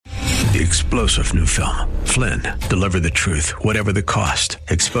The explosive new film, Flynn, deliver the truth, whatever the cost,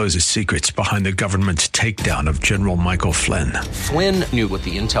 exposes secrets behind the government's takedown of General Michael Flynn. Flynn knew what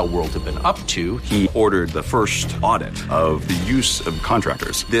the intel world had been up to. He ordered the first audit of the use of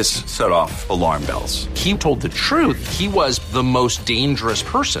contractors. This set off alarm bells. He told the truth. He was the most dangerous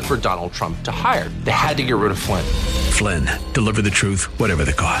person for Donald Trump to hire. They had to get rid of Flynn. Flynn, deliver the truth, whatever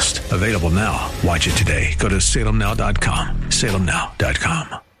the cost. Available now. Watch it today. Go to salemnow.com.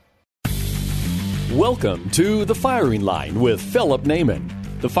 salemnow.com. Welcome to The Firing Line with Philip Naiman.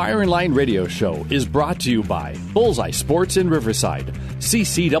 The Firing Line radio show is brought to you by Bullseye Sports in Riverside,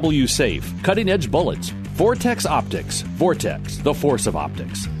 CCW Safe, Cutting Edge Bullets, Vortex Optics, Vortex, the Force of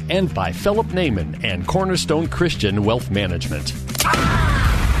Optics, and by Philip Naiman and Cornerstone Christian Wealth Management.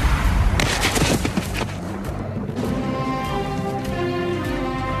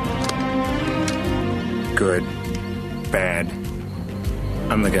 Good. Bad.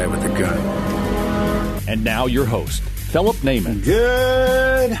 I'm the guy with the gun. And now your host, Philip Naiman.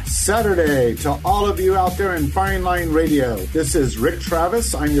 Good Saturday to all of you out there in Firing Line Radio. This is Rick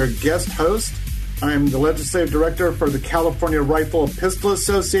Travis. I'm your guest host. I'm the Legislative Director for the California Rifle Pistol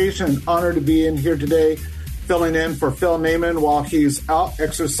Association, and honored to be in here today filling in for Phil Naiman while he's out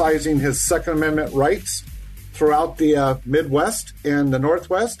exercising his Second Amendment rights throughout the Midwest and the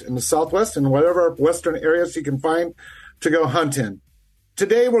Northwest and the Southwest and whatever Western areas he can find to go hunt in.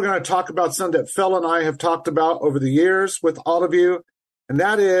 Today, we're going to talk about something that Phil and I have talked about over the years with all of you, and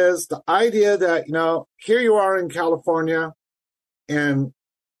that is the idea that, here you are in California, and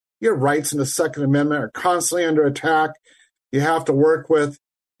your rights in the Second Amendment are constantly under attack. You have to work with,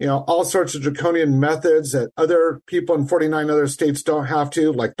 all sorts of draconian methods that other people in 49 other states don't have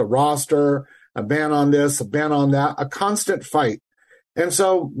to, like the roster, a ban on this, a ban on that, a constant fight. And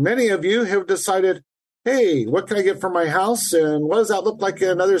so many of you have decided, hey, what can I get for my house? And what does that look like in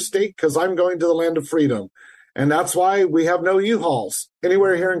another state? Because I'm going to the land of freedom. And that's why we have no U-Hauls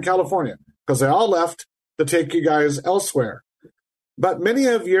anywhere here in California, because they all left to take you guys elsewhere. But many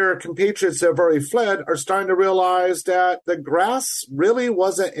of your compatriots that have already fled are starting to realize that the grass really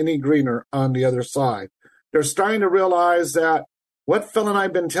wasn't any greener on the other side. They're starting to realize that what Phil and I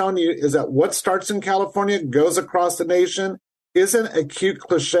have been telling you is that what starts in California goes across the nation isn't a cute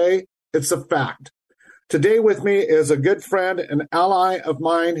cliche. It's a fact. Today with me is a good friend, an ally of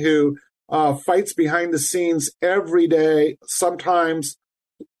mine who fights behind the scenes every day, sometimes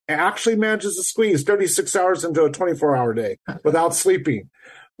actually manages to squeeze 36 hours into a 24-hour day without sleeping.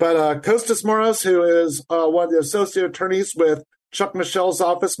 But Costas Moros, who is one of the associate attorneys with Chuck Michel's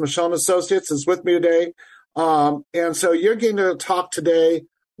office, Michel & Associates, is with me today. And so you're going to talk today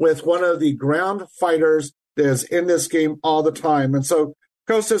with one of the ground fighters that is in this game all the time. And so,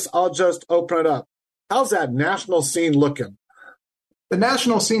 Costas, I'll just open it up. How's that national scene looking? The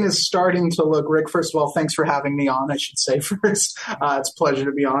national scene is starting to look, Rick, first of all, thanks for having me on, I should say first. It's a pleasure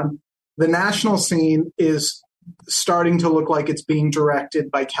to be on. The national scene is starting to look like it's being directed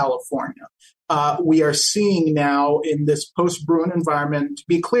by California. We are seeing now in this post-Bruen environment, to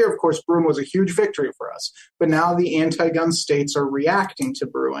be clear, of course, Bruen was a huge victory for us, but now the anti-gun states are reacting to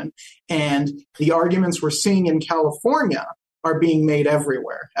Bruen, and the arguments we're seeing in California are being made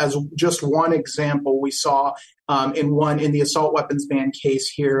everywhere. As just one example, we saw in the assault weapons ban case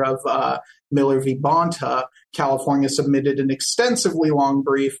here of Miller v. Bonta, California submitted an extensively long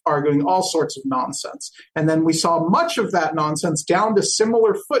brief arguing all sorts of nonsense. And then we saw much of that nonsense down to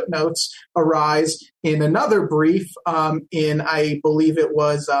similar footnotes arise in another brief in, I believe it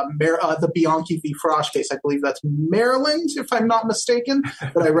was the Bianchi v. Frosch case. I believe that's Maryland, if I'm not mistaken.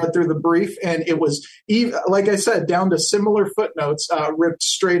 But I read through the brief, and it was, like I said, down to similar footnotes ripped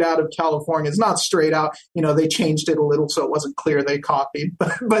straight out of California. It's not straight out. They changed it a little so it wasn't clear they copied,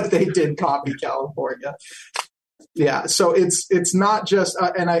 but they did copy California. Yeah, so it's not just,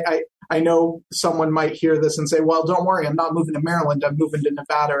 and I know someone might hear this and say, well, don't worry, I'm not moving to Maryland, I'm moving to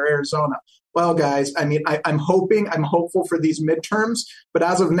Nevada or Arizona. Well, guys, I mean, I'm hopeful for these midterms, but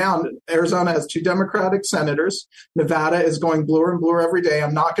as of now, Arizona has 2 Democratic senators. Nevada is going bluer and bluer every day.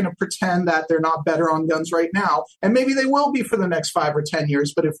 I'm not going to pretend that they're not better on guns right now, and maybe they will be for the next 5 or 10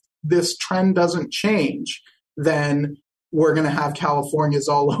 years, but if this trend doesn't change, then we're going to have Californias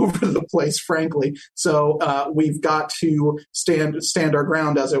all over the place, frankly. So we've got to stand our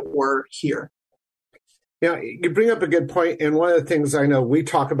ground, as it were, here. Yeah, you bring up a good point, and one of the things I know we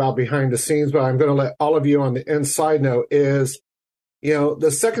talk about behind the scenes, but I'm going to let all of you on the inside know is,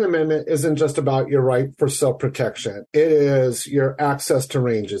 the Second Amendment isn't just about your right for self-protection. It is your access to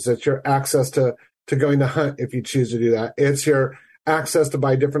ranges. It's your access to going to hunt if you choose to do that. It's your access to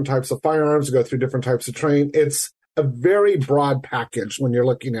buy different types of firearms, go through different types of training. It's a very broad package when you're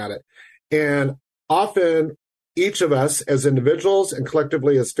looking at it. And often each of us as individuals and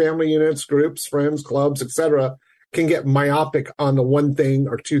collectively as family units, groups, friends, clubs, etc., can get myopic on the one thing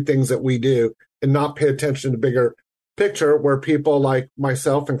or two things that we do and not pay attention to the bigger picture, where people like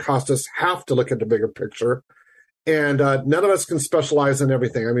myself and Costas have to look at the bigger picture. And none of us can specialize in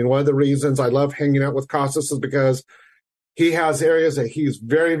everything. I mean, one of the reasons I love hanging out with Costas is because he has areas that he's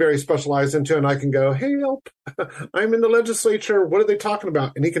very, very specialized into, and I can go, hey, help, I'm in the legislature. What are they talking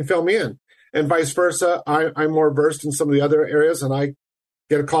about? And he can fill me in. And vice versa. I'm more versed in some of the other areas, and I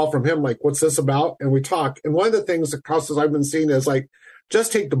get a call from him like, what's this about? And we talk. And one of the things that Costas I've been seeing is like,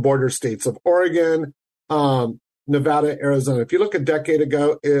 just take the border states of Oregon, Nevada, Arizona. If you look a decade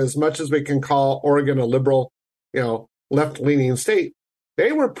ago, as much as we can call Oregon a liberal, left-leaning state,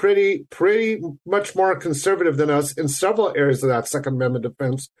 they were pretty much more conservative than us in several areas of that Second Amendment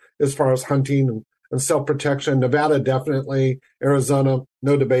defense as far as hunting and self-protection. Nevada, definitely. Arizona,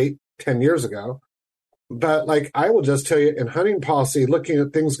 no debate 10 years ago. But like, I will just tell you, in hunting policy, looking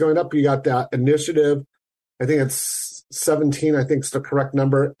at things going up, you got that initiative, I think it's 17, I think is the correct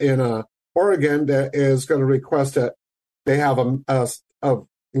number, in Oregon, that is going to request that they have a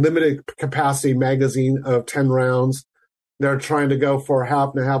limited capacity magazine of 10 rounds. They're trying to go for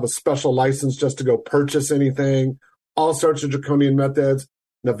having to have a special license just to go purchase anything, all sorts of draconian methods.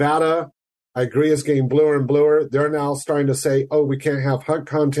 Nevada, I agree, is getting bluer and bluer. They're now starting to say, oh, we can't have hunt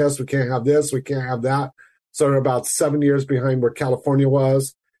contests, we can't have this, we can't have that. So they're about 7 years behind where California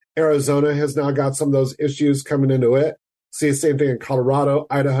was. Arizona has now got some of those issues coming into it. See the same thing in Colorado,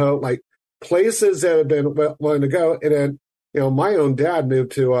 Idaho, like places that have been willing to go. And then, my own dad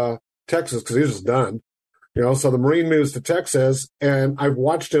moved to Texas because he was just done. So the Marine moves to Texas, and I've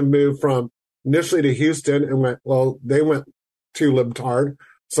watched him move from initially to Houston and they went too libtard.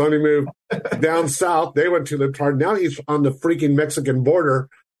 So when he moved down south, they went too libtard. Now he's on the freaking Mexican border,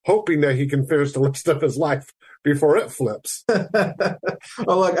 hoping that he can finish the rest of his life before it flips.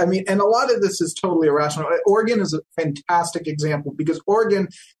 Well, look, I mean, and a lot of this is totally irrational. Oregon is a fantastic example because Oregon,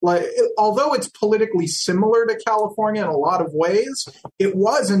 although it's politically similar to California in a lot of ways, it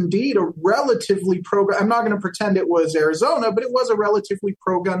was indeed a relatively I'm not going to pretend it was Arizona, but it was a relatively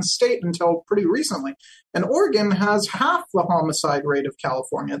pro-gun state until pretty recently. And Oregon has half the homicide rate of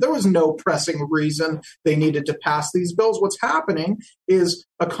California. There was no pressing reason they needed to pass these bills. What's happening is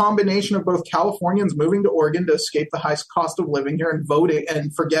a combination of both Californians moving to Oregon to escape the high cost of living here and voting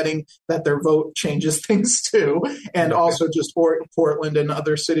and forgetting that their vote changes things too, and also just Portland and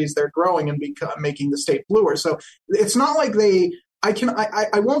other cities they're growing and making the state bluer. So it's not like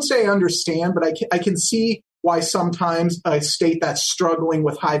I won't say I understand, but I can see why sometimes a state that's struggling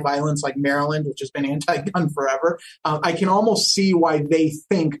with high violence like Maryland, which has been anti-gun forever, I can almost see why they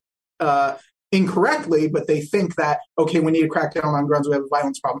think incorrectly, but they think that, okay, we need to crack down on guns, we have a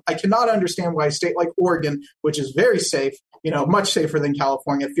violence problem. I cannot understand why a state like Oregon, which is very safe, much safer than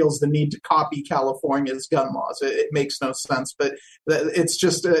California, feels the need to copy California's gun laws. It makes no sense, but it's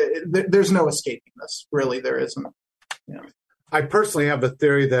just, there's no escaping this. Really, there isn't. I personally have the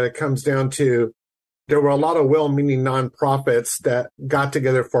theory that it comes down to there were a lot of well-meaning nonprofits that got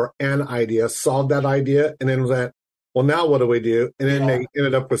together for an idea, solved that idea, and then went, well, now what do we do? And then they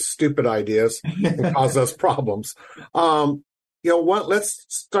ended up with stupid ideas and caused us problems. Let's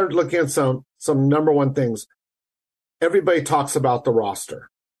start looking at some number one things. Everybody talks about the roster,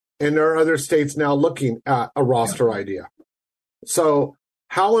 and there are other states now looking at a roster idea. So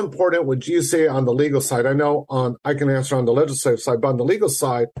how important would you say on the legal side? I know I can answer on the legislative side, but on the legal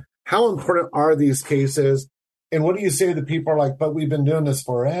side, how important are these cases? And what do you say to the people like, but we've been doing this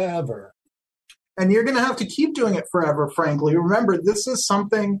forever? And you're going to have to keep doing it forever, frankly. Remember, this is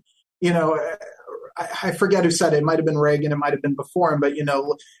something, I forget who said it. It might have been Reagan. It might have been before him. But,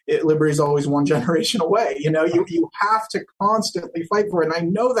 liberty is always one generation away. You have to constantly fight for it. And I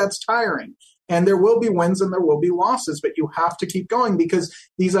know that's tiring. And there will be wins and there will be losses. But you have to keep going because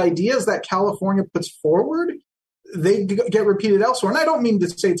these ideas that California puts forward, they get repeated elsewhere. And I don't mean to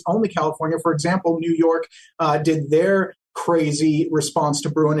say it's only California. For example, New York did their crazy response to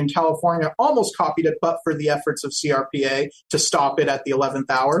Bruen in California, almost copied it, but for the efforts of CRPA to stop it at the 11th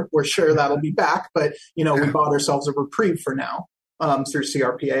hour. We're sure that'll be back, but, we bought ourselves a reprieve for now through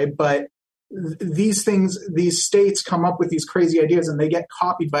CRPA. But these states come up with these crazy ideas and they get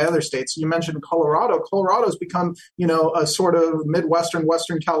copied by other states. You mentioned Colorado. Colorado's become, a sort of Midwestern,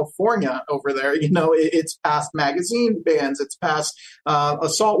 Western California over there. It's passed magazine bans. It's passed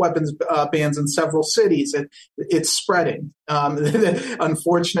assault weapons bans in several cities. It's spreading.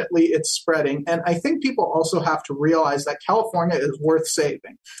 Unfortunately, it's spreading. And I think people also have to realize that California is worth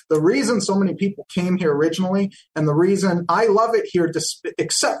saving. The reason so many people came here originally, and the reason I love it here,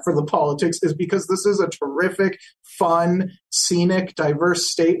 except for the politics, is because this is a terrific, fun, scenic, diverse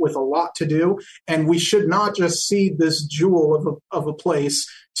state with a lot to do. And we should not just cede this jewel of a place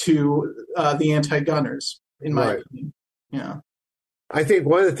to the anti-gunners, in my opinion. Yeah. I think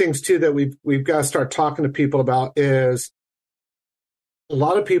one of the things, too, that we've got to start talking to people about is a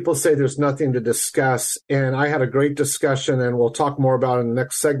lot of people say there's nothing to discuss. And I had a great discussion, and we'll talk more about it in the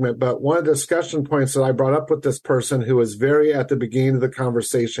next segment. But one of the discussion points that I brought up with this person who was very at the beginning of the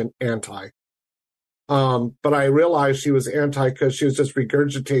conversation, anti. But I realized she was anti because she was just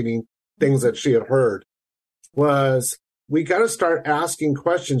regurgitating things that she had heard, was we got to start asking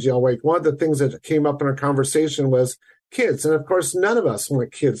questions. Like one of the things that came up in our conversation was kids. And of course, none of us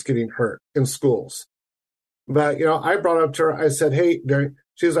want kids getting hurt in schools. But, I brought up to her, I said, hey,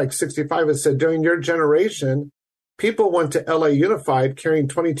 she was like 65. I said, during your generation, people went to LA Unified carrying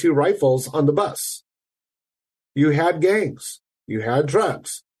 22 rifles on the bus. You had gangs. You had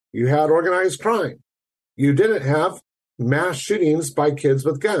drugs. You had organized crime. You didn't have mass shootings by kids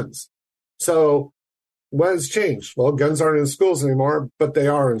with guns. So what has changed? Well, guns aren't in schools anymore, but they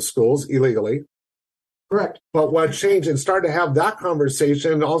are in schools illegally. Correct. But what changed, and started to have that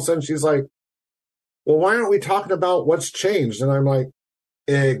conversation, and all of a sudden she's like, well, why aren't we talking about what's changed? And I'm like,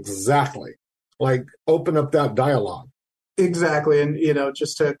 exactly. Like, open up that dialogue. Exactly. And,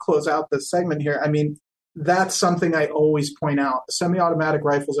 just to close out this segment here, I mean, that's something I always point out. Semi-automatic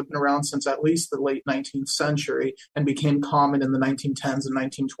rifles have been around since at least the late 19th century and became common in the 1910s and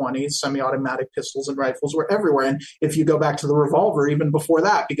 1920s. Semi-automatic pistols and rifles were everywhere. And if you go back to the revolver, even before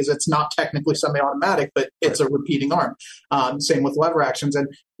that, because it's not technically semi-automatic, but it's a repeating arm. Same with lever actions. And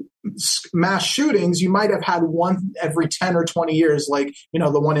mass shootings, you might have had one every 10 or 20 years, like,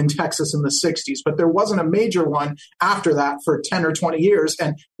 the one in Texas in the 60s, but there wasn't a major one after that for 10 or 20 years.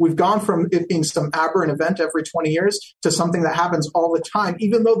 And we've gone from it being some aberrant event every 20 years to something that happens all the time,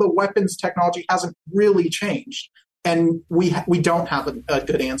 even though the weapons technology hasn't really changed. And we don't have a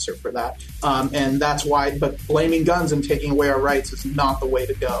good answer for that. And that's why, but blaming guns and taking away our rights is not the way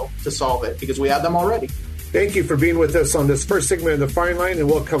to go to solve it, because we had them already. Thank you for being with us on this first segment of The Firing Line, and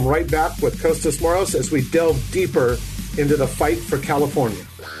we'll come right back with Costas Moros as we delve deeper into the fight for California.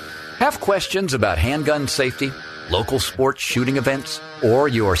 Have questions about handgun safety, local sports shooting events, or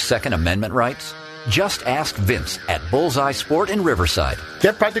your Second Amendment rights? Just ask Vince at Bullseye Sport in Riverside.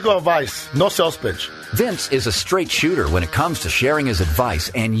 Get practical advice, no sales pitch. Vince is a straight shooter when it comes to sharing his advice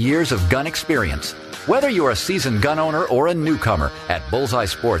and years of gun experience. Whether you're a seasoned gun owner or a newcomer, at Bullseye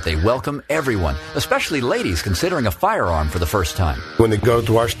Sport, they welcome everyone, especially ladies considering a firearm for the first time. When they go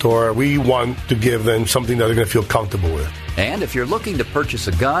to our store, we want to give them something that they're going to feel comfortable with. And if you're looking to purchase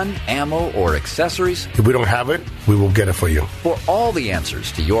a gun, ammo, or accessories, if we don't have it, we will get it for you. For all the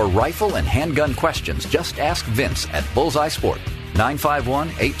answers to your rifle and handgun questions, just ask Vince at Bullseye Sport.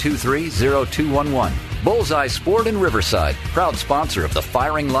 951-823-0211. Bullseye Sport in Riverside, proud sponsor of the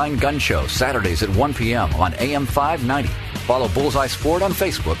Firing Line Gun Show, Saturdays at 1 p.m. on AM 590. Follow Bullseye Sport on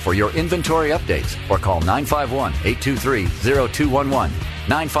Facebook for your inventory updates, or call 951-823-0211.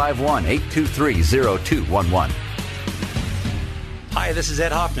 951-823-0211. Hi, this is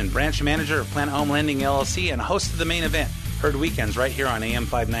Ed Hoffman, branch manager of Planet Home Lending LLC and host of The Main Event, heard weekends right here on AM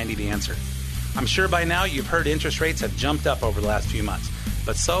 590 The Answer. I'm sure by now you've heard interest rates have jumped up over the last few months,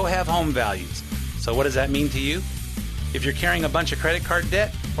 but so have home values. So what does that mean to you? If you're carrying a bunch of credit card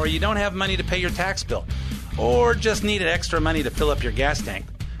debt, or you don't have money to pay your tax bill, or just needed extra money to fill up your gas tank,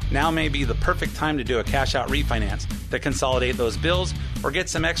 now may be the perfect time to do a cash-out refinance to consolidate those bills or get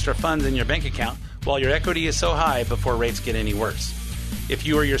some extra funds in your bank account while your equity is so high before rates get any worse. If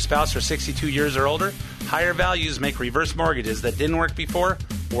you or your spouse are 62 years or older, higher values make reverse mortgages that didn't work before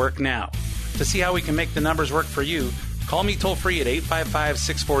work now. To see how we can make the numbers work for you, call me toll-free at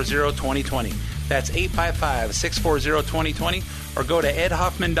 855-640-2020. That's 855-640-2020, or go to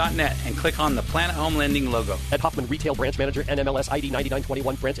edhoffman.net and click on the Planet Home Lending logo. Ed Hoffman, Retail Branch Manager, NMLS ID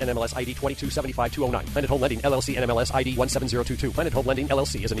 9921, Branch NMLS ID 2275209. Planet Home Lending, LLC, NMLS ID 17022. Planet Home Lending,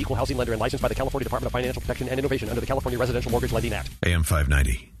 LLC is an equal housing lender and licensed by the California Department of Financial Protection and Innovation under the California Residential Mortgage Lending Act. AM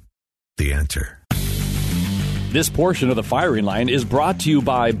 590, The Answer. This portion of the Firing Line is brought to you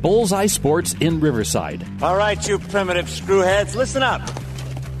by Bullseye Sports in Riverside. All right, you primitive screwheads, listen up.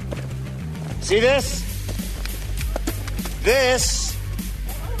 See this? This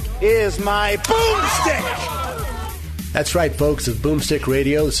is my boomstick! That's right, folks. It's Boomstick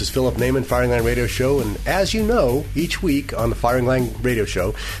Radio. This is Philip Naiman, Firing Line Radio Show. And as you know, each week on the Firing Line Radio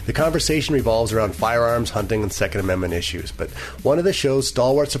Show, the conversation revolves around firearms, hunting, and Second Amendment issues. But one of the show's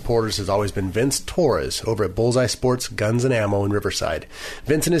stalwart supporters has always been Vince Torres over at Bullseye Sports Guns and Ammo in Riverside.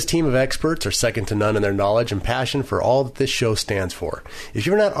 Vince and his team of experts are second to none in their knowledge and passion for all that this show stands for. If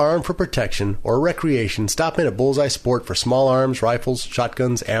you're not armed for protection or recreation, stop in at Bullseye Sport for small arms, rifles,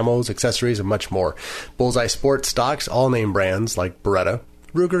 shotguns, ammos, accessories, and much more. Bullseye Sport stocks all name brands like Beretta,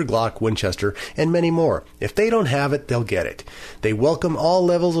 Ruger, Glock, Winchester, and many more. If they don't have it, they'll get it. They welcome all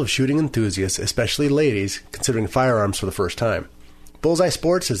levels of shooting enthusiasts, especially ladies, considering firearms for the first time. Bullseye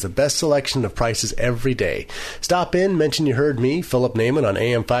Sports has the best selection of prices every day. Stop in, mention you heard me, Philip Naiman, on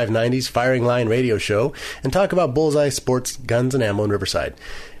AM 590's Firing Line Radio Show, and talk about Bullseye Sports Guns and Ammo in Riverside.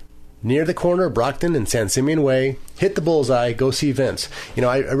 Near the corner of Brockton and San Simeon Way, hit the bullseye, go see Vince. You know,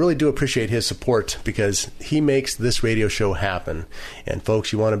 I really do appreciate his support because he makes this radio show happen. And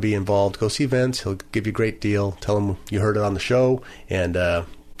folks, you want to be involved, go see Vince. He'll give you a great deal. Tell him you heard it on the show, and then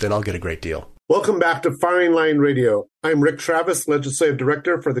I'll get a great deal. Welcome back to Firing Line Radio. I'm Rick Travis, Legislative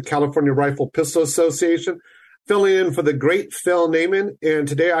Director for the California Rifle Pistol Association, filling in for the great Phil Naiman. And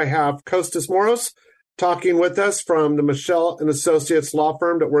today I have Costas Moros talking with us from the Michelle and Associates law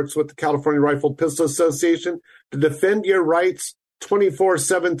firm that works with the California Rifle Pistol Association to defend your rights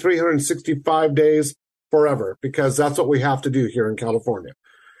 24/7, 365 days forever, because that's what we have to do here in California.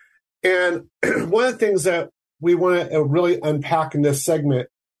 And one of the things that we want to really unpack in this segment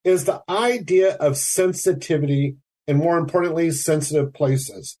is the idea of sensitivity and, more importantly, sensitive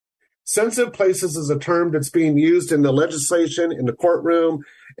places. Sensitive places is a term that's being used in the legislation, in the courtroom,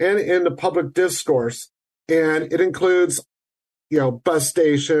 and in the public discourse. And it includes, bus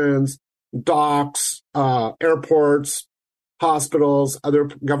stations, docks, airports, hospitals, other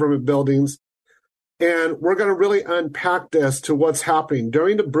government buildings. And we're going to really unpack this to what's happening.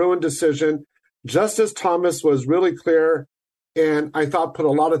 During the Bruen decision, Justice Thomas was really clear, and I thought put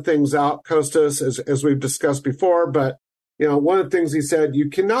a lot of things out, Costas, as we've discussed before. But, one of the things he said, you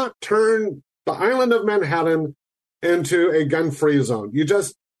cannot turn the island of Manhattan into a gun-free zone.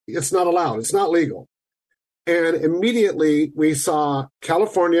 It's not allowed. It's not legal. And immediately we saw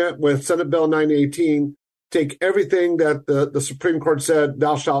California with Senate Bill 918 take everything that the Supreme Court said,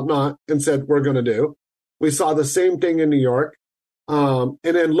 thou shalt not, and said, we're going to do. We saw the same thing in New York. And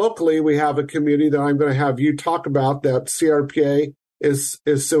then locally, we have a community that I'm going to have you talk about that CRPA is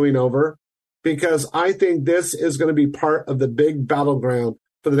suing over, because I think this is going to be part of the big battleground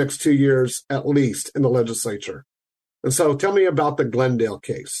for the next 2 years, at least, in the legislature. And so tell me about the Glendale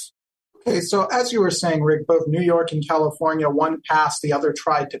case. Okay, so as you were saying, Rick, both New York and California, one passed, the other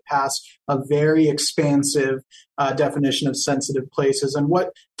tried to pass a very expansive definition of sensitive places. And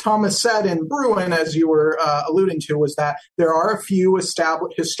what Thomas said in Bruen, as you were alluding to, was that there are a few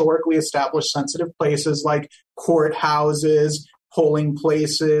historically established sensitive places like courthouses, polling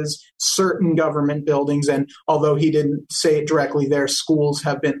places, certain government buildings. And although he didn't say it directly, their schools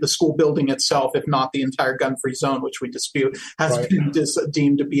have been, the school building itself, if not the entire gun-free zone, which we dispute, has been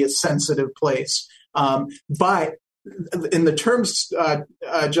deemed to be a sensitive place. But in the terms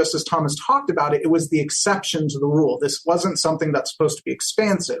Justice Thomas talked about it, it was the exception to the rule. This wasn't something that's supposed to be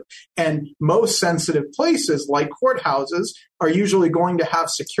expansive. And most sensitive places, like courthouses, are usually going to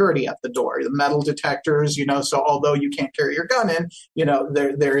have security at the door, the metal detectors, so although you can't carry your gun in,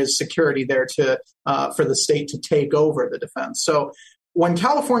 there is security there for the state to take over the defense. So when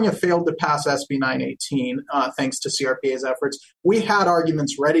California failed to pass SB 918, thanks to CRPA's efforts, we had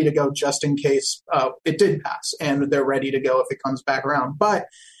arguments ready to go just in case it did pass, and they're ready to go if it comes back around. But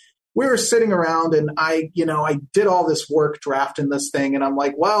we were sitting around, and I did all this work drafting this thing, and I'm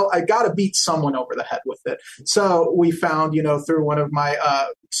like, well, I got to beat someone over the head with it. So we found, through one of my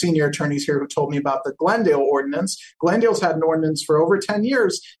senior attorneys here who told me about the Glendale ordinance. Glendale's had an ordinance for over 10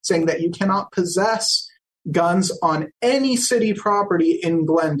 years saying that you cannot possess guns on any city property in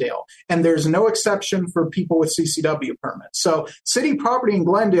Glendale. And there's no exception for people with CCW permits. So city property in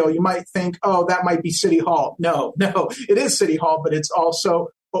Glendale, you might think, oh, that might be City Hall. No, it is City Hall, but it's also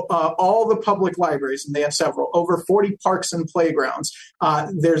all the public libraries, and they have several, over 40 parks and playgrounds.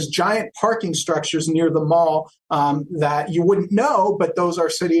 There's giant parking structures near the mall that you wouldn't know, but those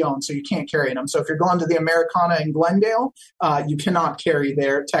are city-owned, so you can't carry them. So if you're going to the Americana in Glendale, you cannot carry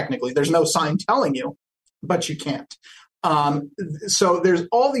there technically. There's no sign telling you, but you can't. So there's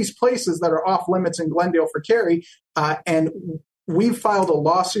all these places that are off limits in Glendale for carry, and we've filed a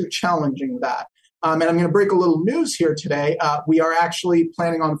lawsuit challenging that. And I'm going to break a little news here today. We are actually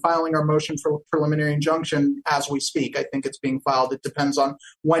planning on filing our motion for preliminary injunction as we speak. I think it's being filed. It depends on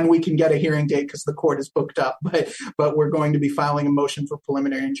when we can get a hearing date because the court is booked up. But we're going to be filing a motion for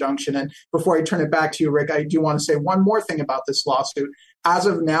preliminary injunction. And before I turn it back to you, Rick, I do want to say one more thing about this lawsuit. As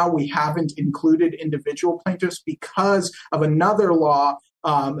of now, we haven't included individual plaintiffs because of another law,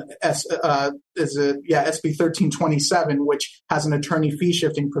 SB 1327, which has an attorney fee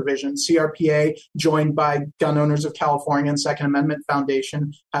shifting provision. CRPA, joined by Gun Owners of California and Second Amendment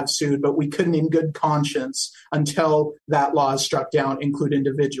Foundation, have sued, but we couldn't in good conscience until that law is struck down include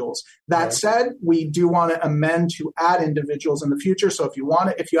individuals. That said, we do want to amend to add individuals in the future. So if you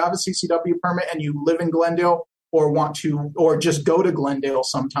have a CCW permit and you live in Glendale, or just go to Glendale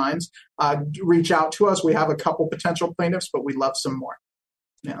sometimes, reach out to us. We have a couple potential plaintiffs, but we'd love some more.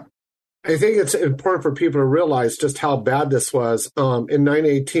 Yeah. I think it's important for people to realize just how bad this was. In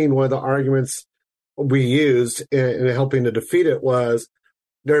 918, one of the arguments we used in helping to defeat it was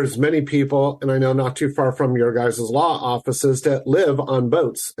there's many people, and I know not too far from your guys' law offices, that live on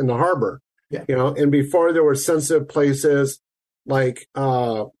boats in the harbor. Yeah. And before there were sensitive places like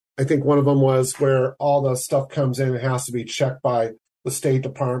I think one of them was where all the stuff comes in and has to be checked by the State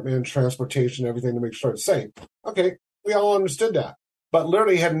Department, transportation, everything to make sure it's safe. Okay, we all understood that. But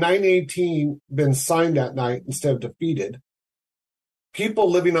literally, had 918 been signed that night instead of defeated, people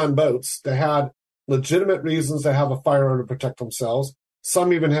living on boats that had legitimate reasons to have a firearm to protect themselves,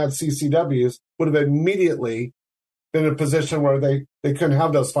 some even had CCWs, would have immediately been in a position where they couldn't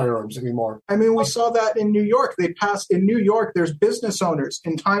have those firearms anymore. I mean, we saw that in New York. In New York, there's business owners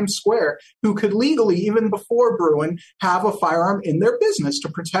in Times Square who could legally, even before Bruen, have a firearm in their business to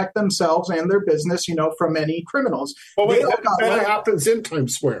protect themselves and their business, from any criminals. Well, wait, that happens in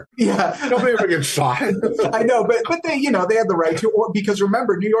Times Square. Yeah. Nobody ever gets shot. I know, but they, they had the right to, because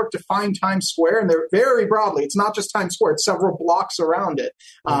remember, New York defined Times Square, and they're very broadly. It's not just Times Square, it's several blocks around it,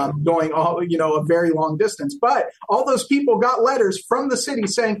 going a very long distance. But all those people got letters from the city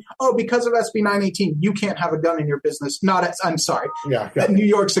saying, because of SB 918, you can't have a gun in your business. New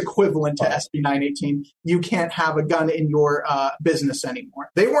York's equivalent to SB 918. You can't have a gun in your business anymore.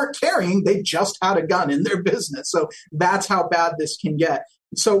 They weren't carrying, they just had a gun in their business. So that's how bad this can get.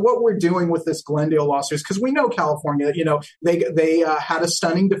 So what we're doing with this Glendale lawsuit is, because we know California, they had a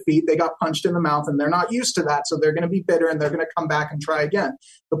stunning defeat. They got punched in the mouth, and they're not used to that. So they're going to be bitter, and they're going to come back and try again.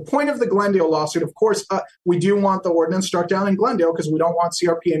 The point of the Glendale lawsuit, of course, we do want the ordinance struck down in Glendale because we don't want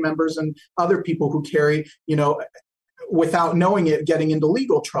CRPA members and other people who carry, without knowing it, getting into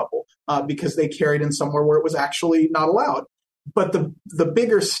legal trouble because they carried in somewhere where it was actually not allowed. But the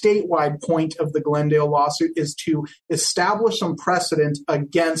bigger statewide point of the Glendale lawsuit is to establish some precedent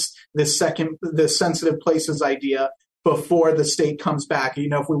against this sensitive places idea before the state comes back.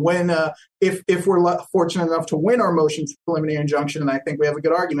 If we win, if we're fortunate enough to win our motion for preliminary injunction, and I think we have a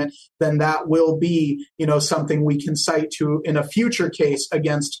good argument, then that will be, something we can cite to in a future case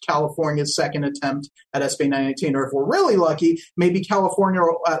against California's second attempt at SB 918. Or if we're really lucky, maybe California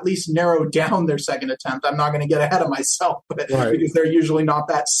will at least narrow down their second attempt. I'm not going to get ahead of myself, because they're usually not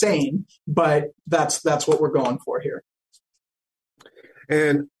that sane. But that's what we're going for here.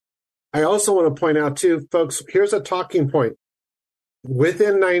 And I also want to point out, too, folks, here's a talking point.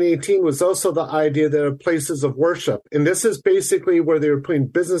 Within 918 was also the idea that are places of worship. And this is basically where they were putting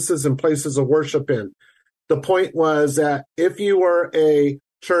businesses and places of worship in. The point was that if you were a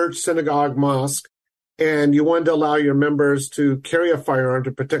church, synagogue, mosque, and you wanted to allow your members to carry a firearm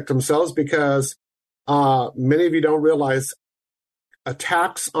to protect themselves, because many of you don't realize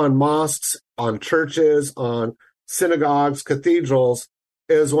attacks on mosques, on churches, on synagogues, cathedrals,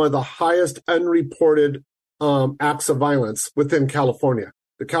 is one of the highest unreported acts of violence within California.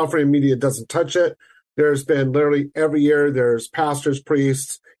 The California media doesn't touch it. There's been literally every year, there's pastors,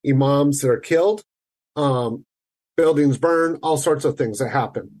 priests, imams that are killed, buildings burned, all sorts of things that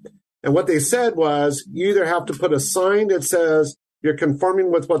happen. And what they said was, you either have to put a sign that says you're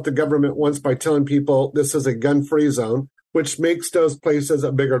conforming with what the government wants by telling people this is a gun-free zone, which makes those places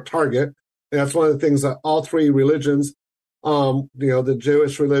a bigger target. And that's one of the things that all three religions, the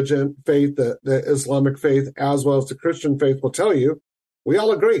Jewish religion, faith, the Islamic faith, as well as the Christian faith will tell you, we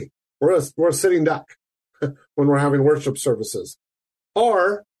all agree. We're a sitting duck when we're having worship services.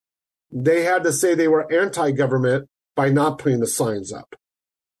 Or they had to say they were anti-government by not putting the signs up.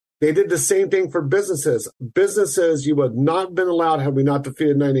 They did the same thing for businesses. Businesses, you would not have been allowed, had we not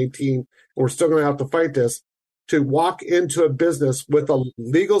defeated 918, and we're still going to have to fight this, to walk into a business with a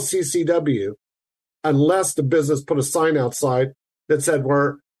legal CCW unless the business put a sign outside that said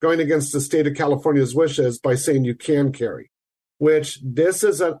we're going against the state of California's wishes by saying you can carry. which this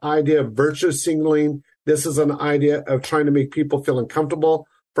is an idea of virtue signaling. This is an idea of trying to make people feel uncomfortable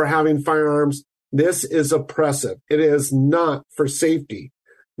for having firearms. This is oppressive. It is not for safety,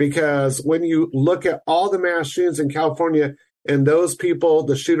 because when you look at all the mass shootings in California and those people,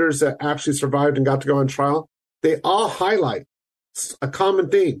 the shooters that actually survived and got to go on trial, they all highlight a common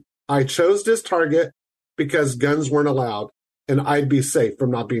theme. I chose this target because guns weren't allowed and I'd be safe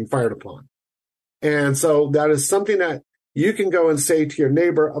from not being fired upon. And so that is something that you can go and say to your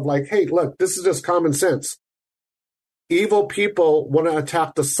neighbor of like, hey, look, this is just common sense. Evil people want to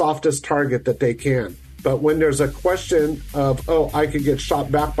attack the softest target that they can. But when there's a question of, oh, I could get shot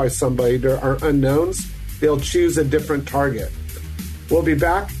back by somebody, there are unknowns, they'll choose a different target. We'll be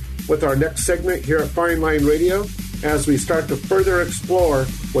back with our next segment here at Firing Line Radio as we start to further explore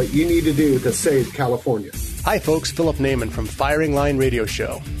what you need to do to save California. Hi, folks. Philip Naiman from Firing Line Radio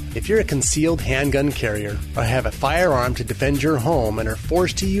Show. If you're a concealed handgun carrier or have a firearm to defend your home and are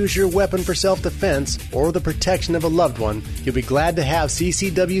forced to use your weapon for self-defense or the protection of a loved one, you'll be glad to have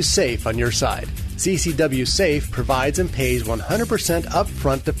CCW Safe on your side. CCW Safe provides and pays 100%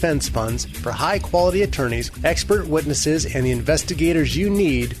 upfront defense funds for high-quality attorneys, expert witnesses, and the investigators you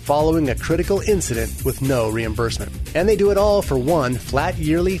need following a critical incident with no reimbursement. And they do it all for one flat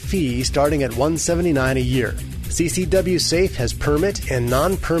yearly fee starting at $179 a year. CCW Safe has permit and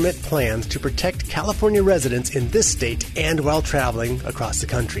non-permit plans to protect California residents in this state and while traveling across the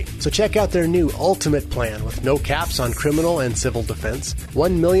country. So check out their new Ultimate Plan with no caps on criminal and civil defense,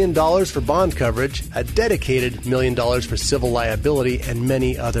 $1 million for bond coverage, a dedicated $1 million for civil liability, and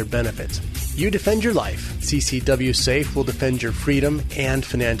many other benefits. You defend your life. CCW Safe will defend your freedom and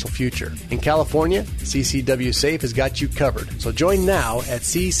financial future. In California, CCW Safe has got you covered. So join now at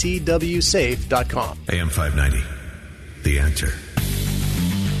ccwsafe.com. AM 590, The Answer.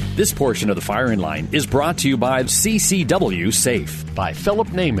 This portion of the Firing Line is brought to you by CCW Safe by Philip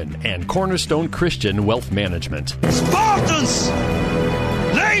Naiman and Cornerstone Christian Wealth Management. Spartans,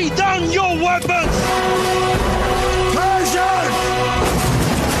 lay down your weapons! Persians,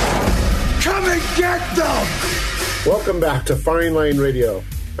 come and get them! Welcome back to Firing Line Radio.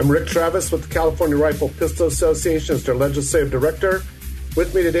 I'm Rick Travis with the California Rifle Pistol Association as their legislative director.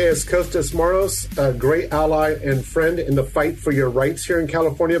 With me today is Kostas Maros, a great ally and friend in the fight for your rights here in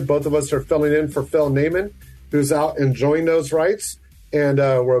California. Both of us are filling in for Phil Naiman, who's out enjoying those rights. And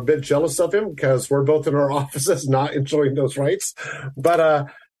we're a bit jealous of him because we're both in our offices not enjoying those rights.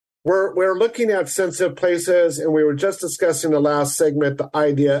 But we're looking at sensitive places, and we were just discussing the last segment the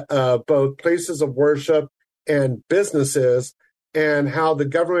idea of both places of worship and businesses and how the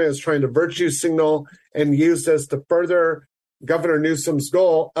government is trying to virtue signal and use this to further Governor Newsom's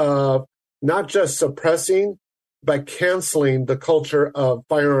goal of not just suppressing, but canceling the culture of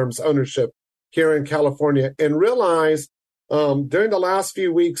firearms ownership here in California. And realize during the last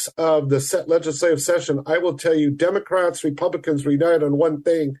few weeks of the legislative session, I will tell you, Democrats, Republicans were united on one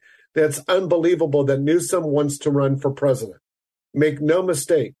thing that's unbelievable, that Newsom wants to run for president. Make no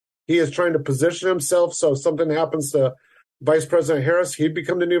mistake. He is trying to position himself so if something happens to Vice President Harris, he'd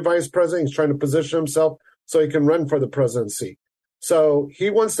become the new vice president. He's trying to position himself so he can run for the presidency. So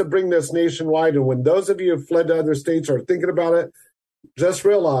he wants to bring this nationwide. And when those of you who fled to other states are thinking about it, just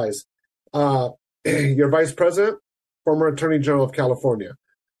realize your vice president, former attorney general of California.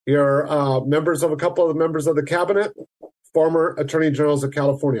 Your members of a couple of the members of the cabinet, former attorney generals of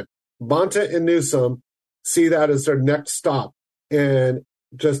California. Bonta and Newsom see that as their next stop. And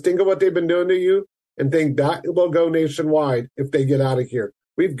just think of what they've been doing to you and think that will go nationwide if they get out of here.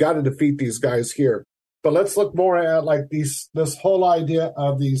 We've got to defeat these guys here. But let's look more at like this whole idea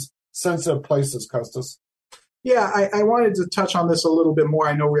of these sensitive places, Kostas. Yeah, I wanted to touch on this a little bit more.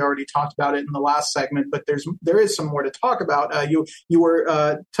 I know we already talked about it in the last segment, but there is some more to talk about. You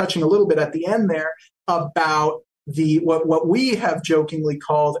were touching a little bit at the end there about the what we have jokingly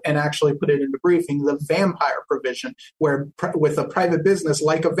called, and actually put it in the briefing, the vampire provision, where with a private business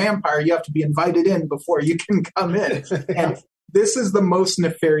like a vampire, you have to be invited in before you can come in. And this is the most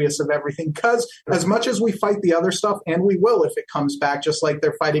nefarious of everything, because as much as we fight the other stuff, and we will if it comes back, just like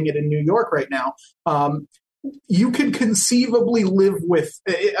they're fighting it in New York right now, you could conceivably live with,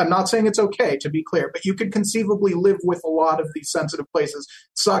 I'm not saying it's okay, to be clear, but you could conceivably live with a lot of these sensitive places.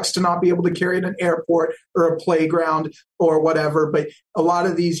 Sucks to not be able to carry at an airport or a playground or whatever, but a lot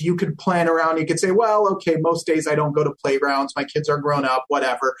of these you could plan around. You could say, well, okay, most days I don't go to playgrounds. My kids are grown up,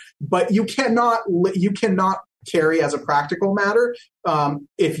 whatever. But you cannot carry as a practical matter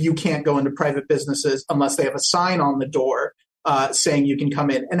if you can't go into private businesses unless they have a sign on the door saying you can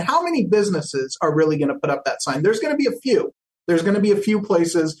come in. And how many businesses are really going to put up that sign? There's going to be a few. There's going to be a few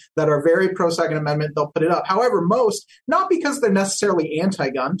places that are very pro-Second Amendment. They'll put it up. However, most, not because they're necessarily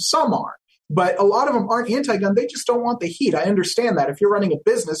anti-gun, some are. But a lot of them aren't anti-gun. They just don't want the heat. I understand that. If you're running a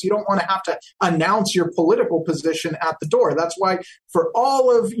business, you don't want to have to announce your political position at the door. That's why for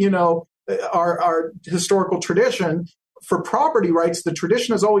all of, our historical tradition, for property rights, the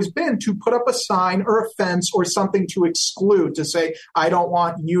tradition has always been to put up a sign or a fence or something to exclude, to say, I don't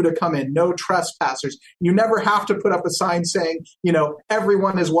want you to come in, no trespassers. You never have to put up a sign saying,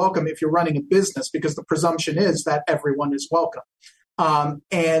 everyone is welcome if you're running a business, because the presumption is that everyone is welcome.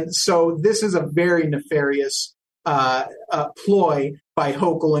 And so this is a very nefarious ploy by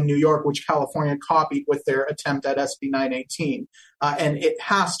Hochul in New York, which California copied with their attempt at SB 918. And it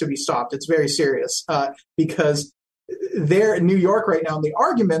has to be stopped. It's very serious because there in New York right now, the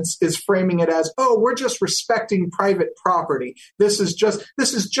arguments is framing it as, we're just respecting private property. This is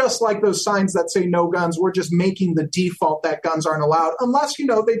just like those signs that say no guns. We're just making the default that guns aren't allowed unless,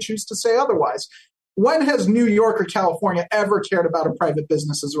 they choose to say otherwise. When has New York or California ever cared about a private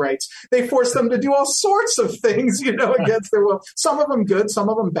business's rights? They force them to do all sorts of things, against their will. Some of them good, some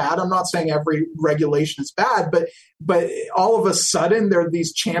of them bad. I'm not saying every regulation is bad, but all of a sudden there are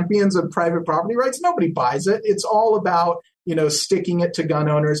these champions of private property rights. Nobody buys it. It's all about, sticking it to gun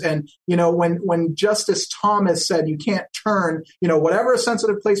owners. And, when Justice Thomas said you can't turn, whatever a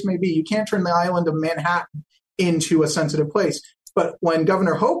sensitive place may be, you can't turn the island of Manhattan into a sensitive place. But when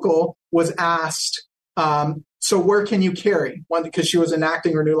Governor Hochul was asked, so where can you carry? Because she was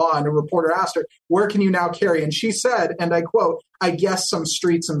enacting her new law, and a reporter asked her, where can you now carry? And she said, and I quote, I guess some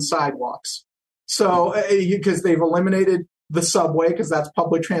streets and sidewalks. So because they've eliminated the subway, because that's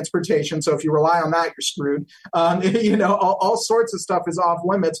public transportation. So if you rely on that, you're screwed. All sorts of stuff is off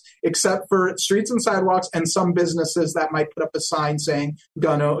limits, except for streets and sidewalks and some businesses that might put up a sign saying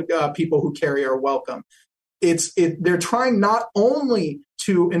people who carry are welcome. They're trying not only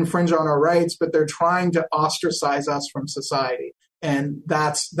to infringe on our rights, but they're trying to ostracize us from society. And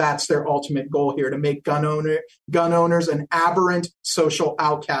that's their ultimate goal here, to make gun owners an aberrant social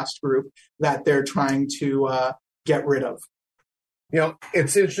outcast group that they're trying to get rid of.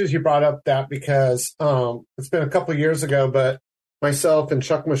 It's interesting you brought up that, because it's been a couple of years ago, but myself and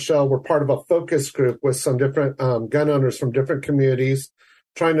Chuck Michelle were part of a focus group with some different gun owners from different communities,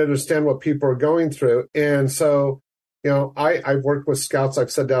 trying to understand what people are going through. And so, I've worked with scouts. I've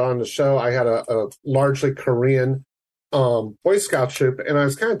said that on the show. I had a largely Korean Boy Scout troop, and I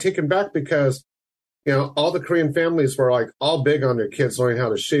was kind of taken back because, all the Korean families were like all big on their kids learning how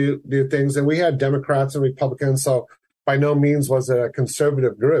to shoot, do things. And we had Democrats and Republicans, so by no means was it a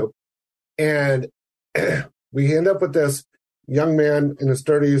conservative group. And we end up with this young man in his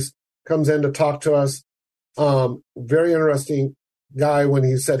 30s comes in to talk to us. Very interesting guy when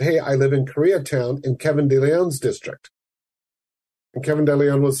he said, hey, I live in Koreatown in Kevin De Leon's district. And Kevin De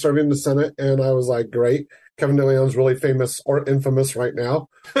Leon was serving in the Senate, and I was like, great. Kevin De Leon's really famous or infamous right now.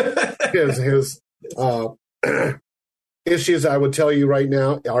 his issues, I would tell you right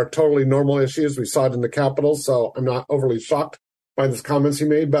now, are totally normal issues. We saw it in the Capitol, so I'm not overly shocked by the comments he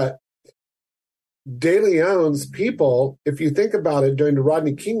made. But De Leon's people, if you think about it, during the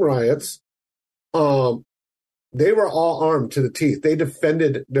Rodney King riots, they were all armed to the teeth. They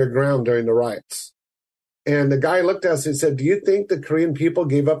defended their ground during the riots. And the guy looked at us and said, do you think the Korean people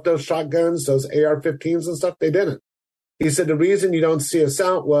gave up those shotguns, those AR-15s and stuff? They didn't. He said the reason you don't see us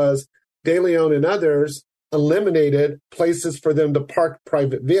out was De Leon and others eliminated places for them to park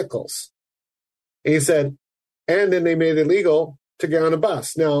private vehicles. And he said, and then they made it illegal to get on a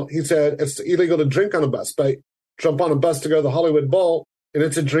bus. Now, he said it's illegal to drink on a bus, but jump on a bus to go to the Hollywood Bowl, and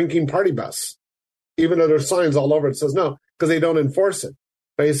it's a drinking party bus. Even though there's signs all over it says no, because they don't enforce it.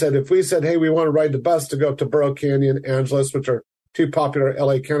 But he said, if we said, hey, we want to ride the bus to go up to Burrough Canyon, Angeles, which are two popular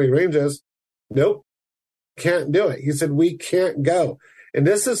LA County ranges, nope, can't do it. He said, we can't go. And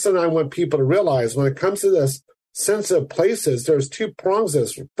this is something I want people to realize when it comes to this sensitive places, there's two prongs to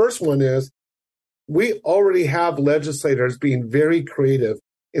this. First one is we already have legislators being very creative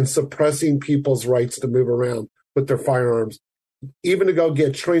in suppressing people's rights to move around with their firearms, even to go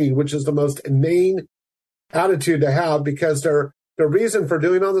get training, which is the most inane attitude to have, because the reason for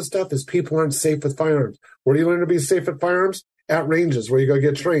doing all this stuff is people aren't safe with firearms. Where do you learn to be safe with firearms? At ranges where you go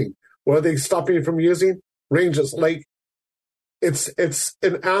get trained. What are they stopping you from using? Ranges. Like, it's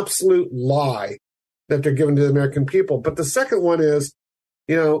an absolute lie that they're giving to the American people. But the second one is,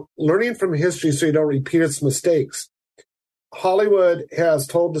 learning from history so you don't repeat its mistakes. Hollywood has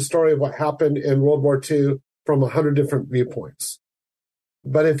told the story of what happened in World War II from 100 different viewpoints.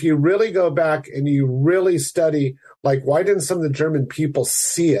 But if you really go back and you really study, like, why didn't some of the German people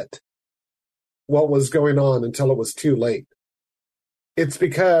see it, what was going on, until it was too late? it's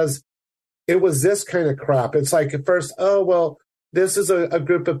because it was this kind of crap. It's like at first, oh, well, this is a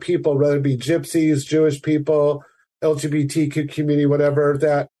group of people, whether it be gypsies, Jewish people, LGBTQ community, whatever,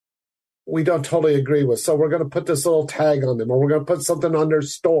 that we don't totally agree with. So we're going to put this little tag on them, or we're going to put something on their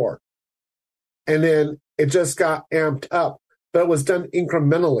store. And then it just got amped up, but it was done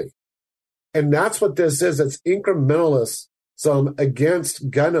incrementally. And that's what this is. It's incrementalism against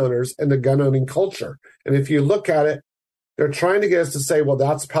gun owners and the gun owning culture. And if you look at it, they're trying to get us to say, well,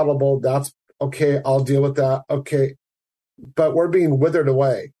 that's palatable. That's okay. I'll deal with that. Okay. But we're being withered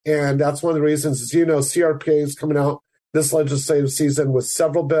away. And that's one of the reasons, as you know, CRPA is coming out this legislative season with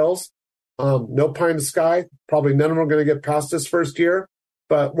several bills. No pie in the sky. Probably none of them are going to get past this first year.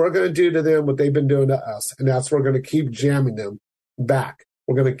 But we're going to do to them what they've been doing to us. And that's we're going to keep jamming them back.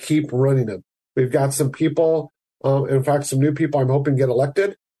 We're going to keep running them. We've got some people, in fact, some new people I'm hoping get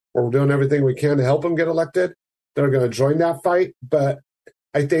elected. We're doing everything we can to help them get elected. They're going to join that fight. But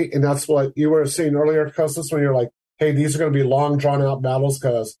I think, and that's what you were saying earlier, Kostas, when you're like, hey, these are going to be long, drawn-out battles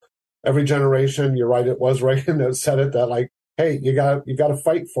because every generation, you're right, it was Reagan that said it, that like, hey, you got to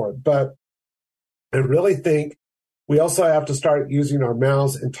fight for it. But I really think we also have to start using our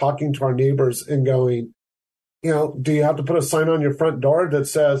mouths and talking to our neighbors and going, you know, do you have to put a sign on your front door that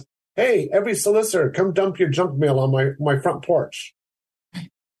says, hey, every solicitor, come dump your junk mail on my front porch?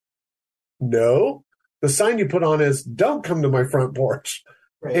 No. The sign you put on is, don't come to my front porch.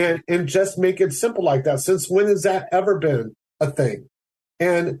 Right. And just make it simple like that. Since when has that ever been a thing?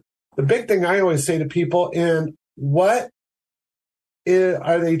 And the big thing I always say to people, and what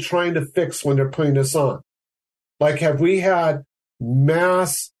are they trying to fix when they're putting this on? Like, have we had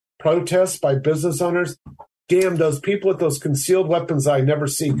mass protests by business owners? Damn, those people with those concealed weapons I never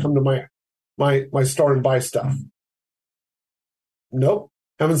see come to my store and buy stuff. Nope.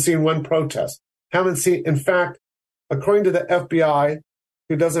 Haven't seen one protest. Haven't seen, in fact, according to the FBI,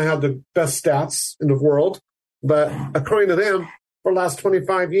 who doesn't have the best stats in the world, but according to them, for the last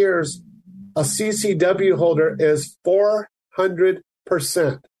 25 years, a CCW holder is 400%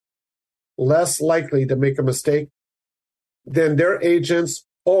 less likely to make a mistake than their agents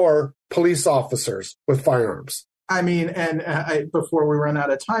or police officers with firearms. I mean, and before we run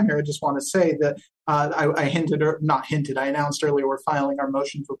out of time here, I just want to say that I announced earlier we're filing our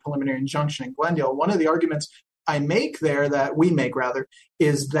motion for preliminary injunction in Glendale. One of the arguments we make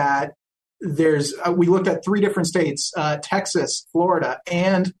is that we looked at 3 different states, Texas, Florida,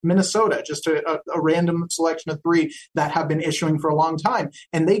 and Minnesota, just a random selection of 3 that have been issuing for a long time.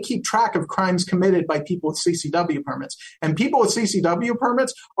 And they keep track of crimes committed by people with CCW permits. And people with CCW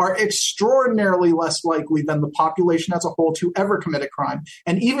permits are extraordinarily less likely than the population as a whole to ever commit a crime.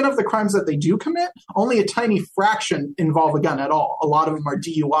 And even of the crimes that they do commit, only a tiny fraction involve a gun at all. A lot of them are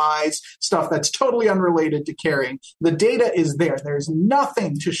DUIs, stuff that's totally unrelated to carrying. The data is there. There's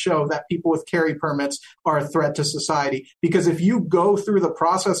nothing to show that people with carry permits are a threat to society. Because if you go through the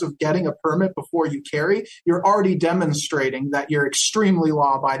process of getting a permit before you carry, you're already demonstrating that you're extremely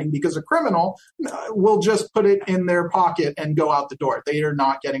law-abiding, because a criminal will just put it in their pocket and go out the door. They are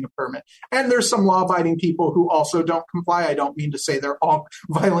not getting a permit. And there's some law-abiding people who also don't comply. I don't mean to say they're all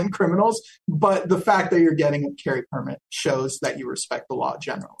violent criminals, but the fact that you're getting a carry permit shows that you respect the law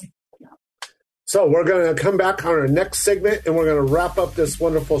generally. So we're going to come back on our next segment, and we're going to wrap up this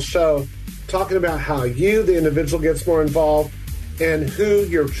wonderful show talking about how you, the individual, gets more involved and who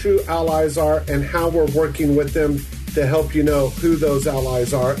your true allies are and how we're working with them to help you know who those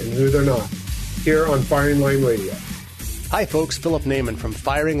allies are and who they're not, here on Firing Line Radio. Hi, folks. Philip Naiman from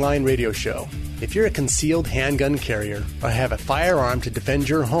Firing Line Radio Show. If you're a concealed handgun carrier or have a firearm to defend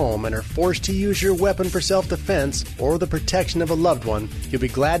your home and are forced to use your weapon for self-defense or the protection of a loved one, you'll be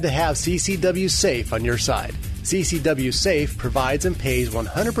glad to have CCW Safe on your side. CCW Safe provides and pays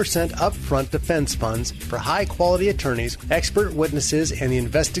 100% upfront defense funds for high-quality attorneys, expert witnesses, and the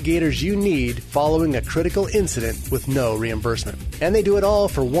investigators you need following a critical incident with no reimbursement. And they do it all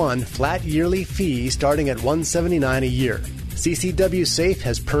for one flat yearly fee starting at $179 a year. CCW Safe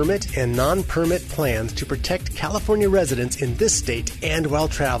has permit and non-permit plans to protect California residents in this state and while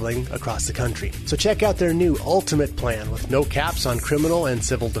traveling across the country. So check out their new Ultimate Plan with no caps on criminal and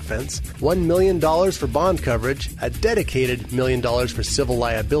civil defense, $1 million for bond coverage, a dedicated $1 million for civil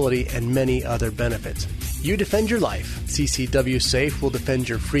liability, and many other benefits. You defend your life. CCW Safe will defend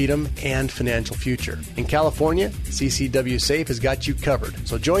your freedom and financial future. In California, CCW Safe has got you covered.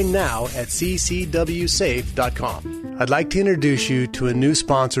 So join now at ccwsafe.com. I'd like to introduce you to a new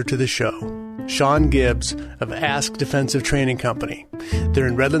sponsor to the show, Sean Gibbs of Ask Defensive Training Company. They're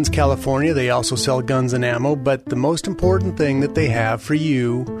in Redlands, California. They also sell guns and ammo, but the most important thing that they have for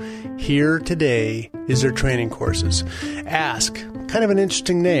you here today is their training courses. Ask Kind of an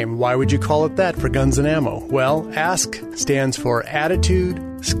interesting name. Why would you call it that for Guns and Ammo? Well, ASK stands for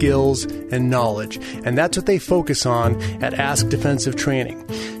Attitude, Skills, and Knowledge, and that's what they focus on at ASK Defensive Training.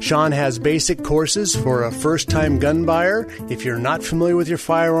 Sean has basic courses for a first-time gun buyer. If you're not familiar with your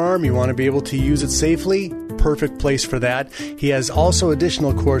firearm, you want to be able to use it safely, perfect place for that. He has also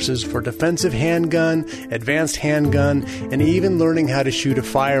additional courses for defensive handgun, advanced handgun, and even learning how to shoot a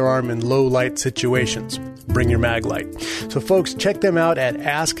firearm in low-light situations. Bring your mag light. So folks, check them out at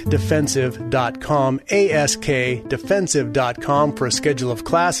askdefensive.com, askdefensive.com for a schedule of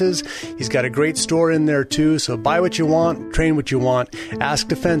classes. He's got a great store in there too, so buy what you want, train what you want,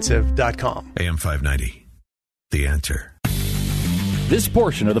 askdefensive.com. AM 590, The Answer. This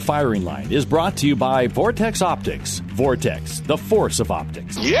portion of the firing line is brought to you by Vortex Optics. Vortex, the force of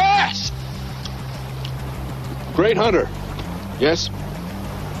optics. Yes! Great hunter. Yes?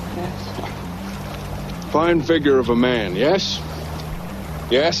 Fine figure of a man, yes?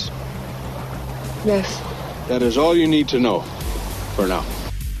 Yes? Yes. That is all you need to know for now.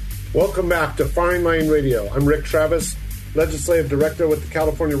 Welcome back to Firing Line Radio. I'm Rick Travis, Legislative Director with the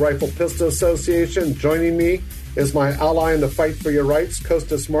California Rifle Pistol Association. Joining me is my ally in the fight for your rights,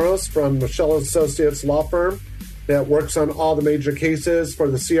 Costas Moros from Michelle Associates Law Firm that works on all the major cases for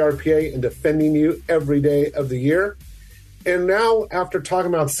the CRPA and defending you every day of the year. And now, after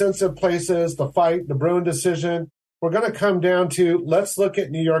talking about sensitive places, the fight, the Bruen decision, we're going to come down to let's look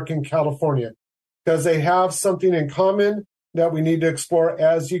at New York and California because they have something in common that we need to explore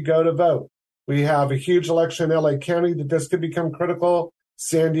as you go to vote. We have a huge election in LA County that this could become critical.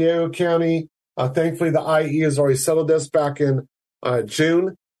 San Diego County, thankfully the IE has already settled this back in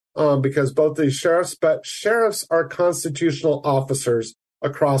June because both these sheriffs, but sheriffs are constitutional officers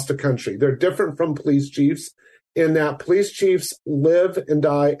across the country. They're different from police chiefs in that police chiefs live and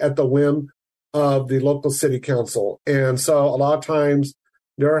die at the whim of the local city council. And so a lot of times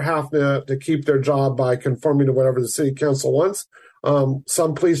they're having to keep their job by conforming to whatever the city council wants.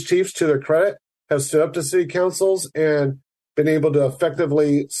 Some police chiefs, to their credit, have stood up to city councils and been able to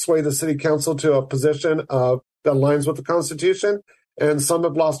effectively sway the city council to a position that aligns with the Constitution, and some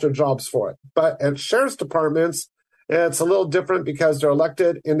have lost their jobs for it. But at sheriff's departments, it's a little different because they're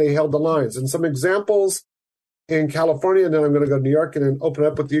elected and they held the lines. And some examples in California, and then I'm going to go to New York and then open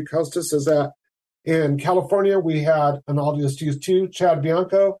up with you, Costas, is that in California, we had, and I'll just use two, Chad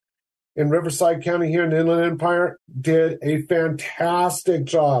Bianco in Riverside County here in the Inland Empire did a fantastic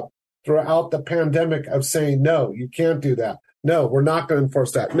job throughout the pandemic of saying, no, you can't do that. No, we're not going to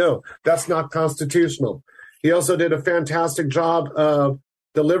enforce that. No, that's not constitutional. He also did a fantastic job of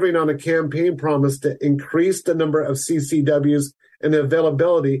delivering on a campaign promise to increase the number of CCWs and the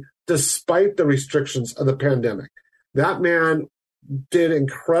availability despite the restrictions of the pandemic. That man did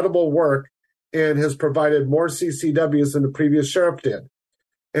incredible work and has provided more CCWs than the previous sheriff did,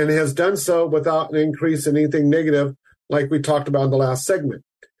 and has done so without an increase in anything negative like we talked about in the last segment.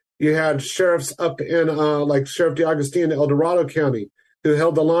 You had sheriffs up in like Sheriff DeAugustine in El Dorado County who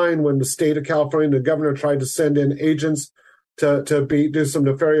held the line when the state of California, the governor tried to send in agents to do some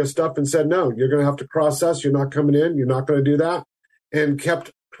nefarious stuff and said, no, you're going to have to cross us. You're not coming in. You're not going to do that, and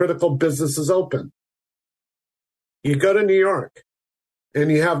kept critical businesses open. You go to New York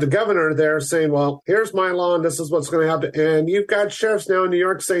and you have the governor there saying, well, here's my law and this is what's going to happen. And you've got sheriffs now in New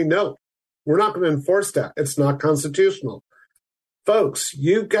York saying, no, we're not going to enforce that. It's not constitutional. Folks,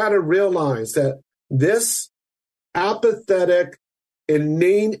 you've got to realize that this apathetic,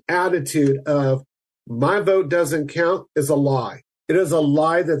 inane attitude of my vote doesn't count is a lie. It is a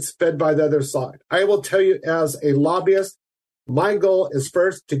lie that's fed by the other side. I will tell you as a lobbyist, my goal is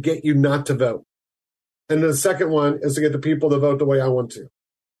first to get you not to vote. And the second one is to get the people to vote the way I want to.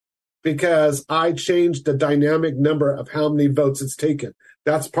 Because I changed the dynamic number of how many votes it's taken.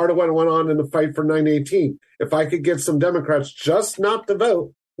 That's part of what went on in the fight for 918. If I could get some Democrats just not to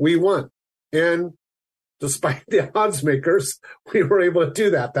vote, we won. And despite the odds makers, we were able to do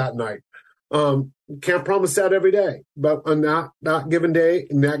that night. Can't promise that every day, but on that given day,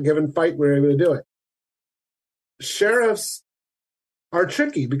 in that given fight, we were able to do it. Sheriffs are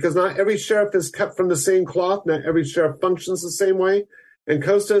tricky because not every sheriff is cut from the same cloth. Not every sheriff functions the same way. And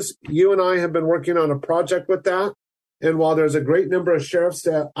Costas, you and I have been working on a project with that. And while there's a great number of sheriffs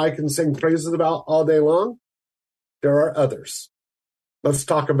that I can sing praises about all day long, there are others. Let's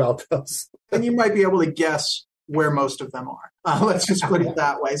talk about those. And you might be able to guess where most of them are. Let's just put it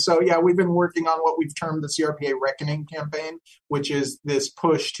that way. So, yeah, we've been working on what we've termed the CRPA Reckoning campaign, which is this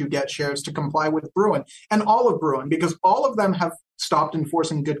push to get sheriffs to comply with Bruen and all of Bruen, because all of them have stopped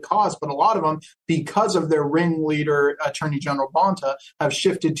enforcing good cause, but a lot of them, because of their ringleader, Attorney General Bonta, have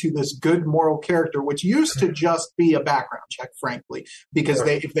shifted to this good moral character, which used to just be a background check, frankly, because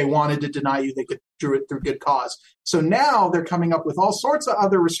if they wanted to deny you, they could do it through good cause. So now they're coming up with all sorts of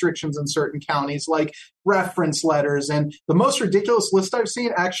other restrictions in certain counties, like reference letters. And the most ridiculous list I've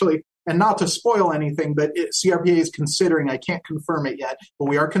seen, actually, and not to spoil anything, but CRPA is considering, I can't confirm it yet, but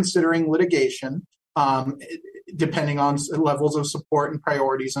we are considering litigation, depending on levels of support and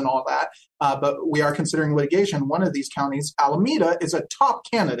priorities and all that. But we are considering litigation. One of these counties, Alameda, is a top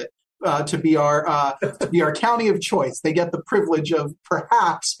candidate to be our county of choice. They get the privilege of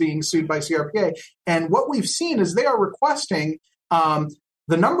perhaps being sued by CRPA. And what we've seen is they are requesting the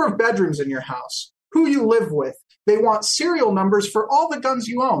number of bedrooms in your house, who you live with. They want serial numbers for all the guns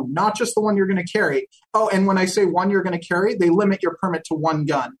you own, not just the one you're going to carry. Oh, and when I say one you're going to carry, they limit your permit to one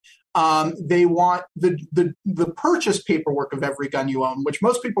gun. They want the purchase paperwork of every gun you own, which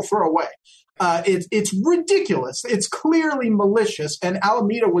most people throw away. It's ridiculous. It's clearly malicious. And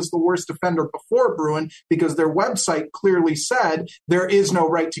Alameda was the worst offender before Bruen because their website clearly said there is no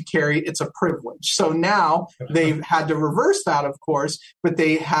right to carry. It's a privilege. So now they've had to reverse that, of course, but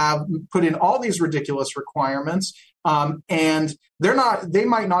they have put in all these ridiculous requirements. And they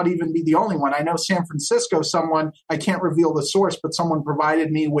might not even be the only one. I know San Francisco, someone, I can't reveal the source, but someone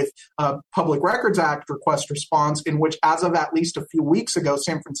provided me with a Public Records Act request response in which, as of at least a few weeks ago,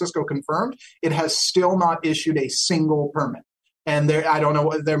 San Francisco confirmed it has still not issued a single permit. And I don't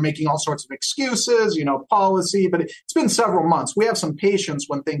know, they're making all sorts of excuses, policy, but it's been several months. We have some patience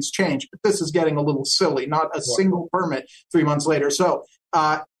when things change, but this is getting a little silly, not a single permit 3 months later. So,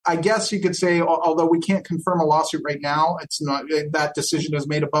 I guess you could say, although we can't confirm a lawsuit right now, it's not that decision is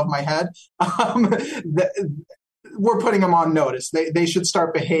made above my head. We're putting them on notice. They should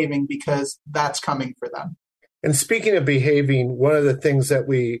start behaving because that's coming for them. And speaking of behaving, one of the things that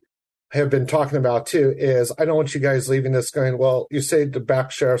we have been talking about too is I don't want you guys leaving this going, well, you say the back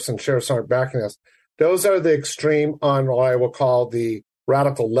sheriffs and sheriffs aren't backing us. Those are the extreme on what I will call the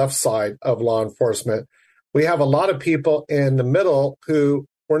radical left side of law enforcement. We have a lot of people in the middle who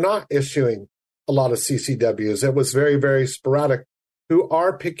were not issuing a lot of CCWs. It was very, very sporadic, who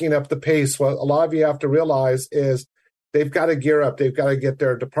are picking up the pace. What a lot of you have to realize is they've got to gear up. They've got to get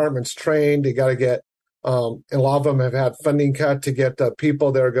their departments trained. They got to get, and a lot of them have had funding cut to get the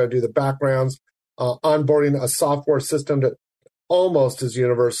people that are going to do the backgrounds, onboarding a software system that almost is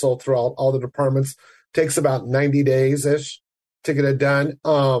universal throughout all the departments. Takes about 90 days-ish to get it done.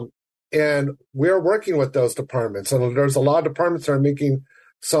 And we're working with those departments. And there's a lot of departments that are making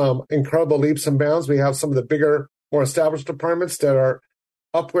some incredible leaps and bounds. We have some of the bigger, more established departments that are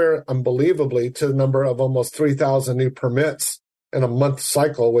upward, unbelievably, to the number of almost 3,000 new permits in a month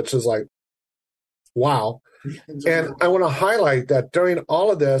cycle, which is like, wow. And I want to highlight that during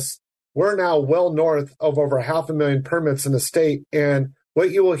all of this, we're now well north of over 500,000 permits in the state. And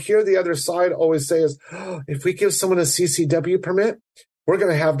what you will hear the other side always say is, if we give someone a CCW permit, we're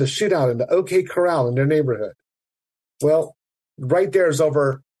going to have the shootout in the OK Corral in their neighborhood. Well, right there is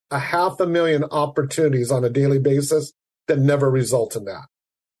over 500,000 opportunities on a daily basis that never result in that.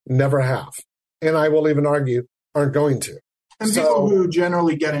 Never have. And I will even argue aren't going to. And people who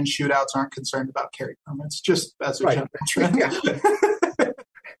generally get in shootouts aren't concerned about carry permits, just as a general trend. Yeah.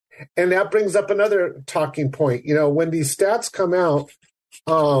 And that brings up another talking point. When these stats come out,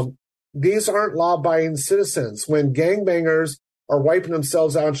 these aren't law-abiding citizens. When gangbangers are wiping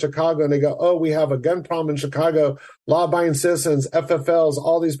themselves out in Chicago and they go, oh, we have a gun problem in Chicago, law-abiding citizens, FFLs,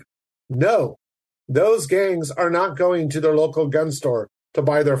 all these. No, those gangs are not going to their local gun store to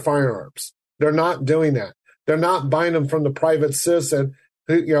buy their firearms. They're not doing that. They're not buying them from the private citizen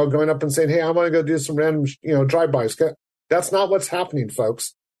who, going up and saying, hey, I want to go do some random, drive-bys. That's not what's happening,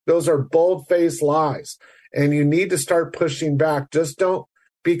 folks. Those are bold-faced lies. And you need to start pushing back. Just don't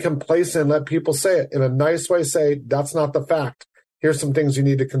be complacent and let people say it. In a nice way, say, that's not the fact. Here's some things you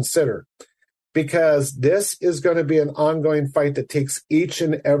need to consider. Because this is going to be an ongoing fight that takes each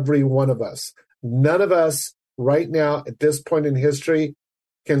and every one of us. None of us right now at this point in history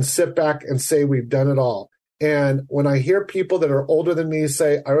can sit back and say we've done it all. And when I hear people that are older than me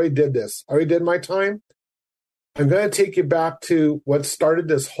say, I already did this, I already did my time, I'm going to take you back to what started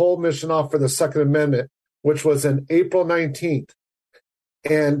this whole mission off for the Second Amendment, which was on April 19th.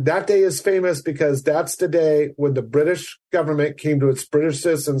 And that day is famous because that's the day when the British government came to its British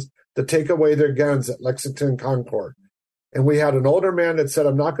citizens to take away their guns at Lexington and Concord. And we had an older man that said,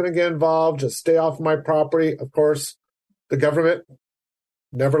 I'm not going to get involved, just stay off my property. Of course, the government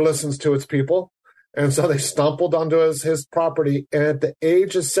never listens to its people. And so they stumbled onto his property. And at the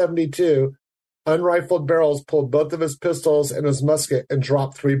age of 72, unrifled barrels pulled both of his pistols and his musket and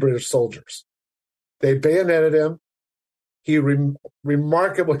dropped 3 British soldiers. They bayoneted him. He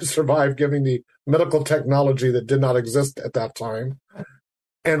remarkably survived, given the medical technology that did not exist at that time,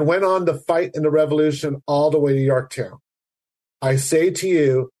 and went on to fight in the revolution all the way to Yorktown. I say to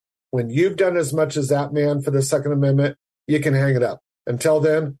you, when you've done as much as that man for the Second Amendment, you can hang it up. Until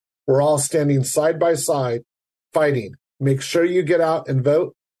then, we're all standing side by side, fighting. Make sure you get out and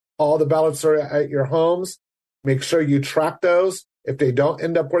vote. All the ballots are at your homes. Make sure you track those. If they don't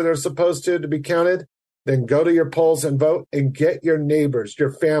end up where they're supposed to be counted, then go to your polls and vote, and get your neighbors,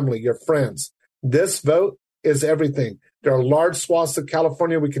 your family, your friends. This vote is everything. There are large swaths of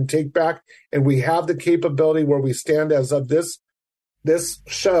California we can take back, and we have the capability where we stand as of this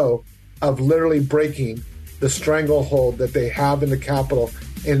show of literally breaking the stranglehold that they have in the Capitol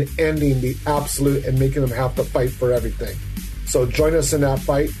and ending the absolute and making them have to fight for everything. So join us in that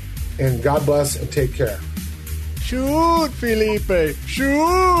fight, and God bless and take care. Shoot, Felipe!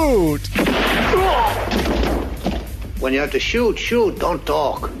 Shoot! When you have to shoot, shoot, don't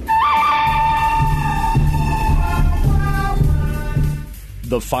talk.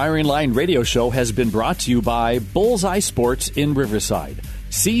 The Firing Line Radio Show has been brought to you by Bullseye Sports in Riverside,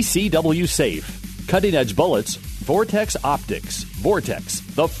 CCW Safe, Cutting Edge Bullets, Vortex Optics, Vortex,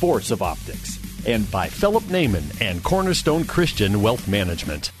 the force of optics, and by Philip Naiman and Cornerstone Christian Wealth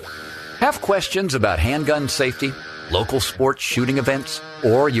Management. Have questions about handgun safety, local sports shooting events,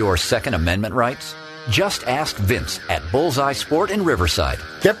 or your Second Amendment rights? Just ask Vince at Bullseye Sport in Riverside.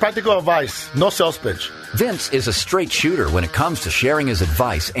 Get practical advice, no sales pitch. Vince is a straight shooter when it comes to sharing his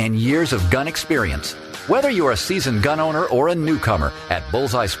advice and years of gun experience. Whether you're a seasoned gun owner or a newcomer, at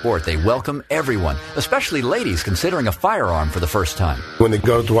Bullseye Sport they welcome everyone, especially ladies considering a firearm for the first time. When they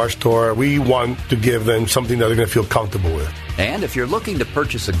go to our store, we want to give them something that they're going to feel comfortable with. And if you're looking to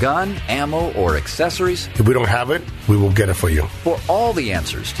purchase a gun, ammo, or accessories, if we don't have it, we will get it for you. For all the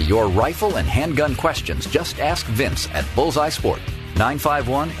answers to your rifle and handgun questions, just ask Vince at Bullseye Sport.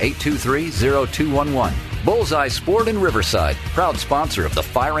 951-823-0211. Bullseye Sport in Riverside, proud sponsor of the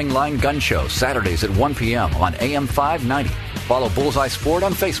Firing Line Gun Show, Saturdays at 1 p.m. on AM 590. Follow Bullseye Sport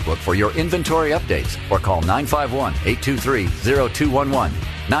on Facebook for your inventory updates, or call 951-823-0211.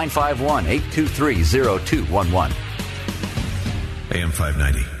 951-823-0211. AM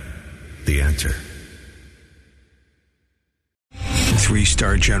 590, The Answer.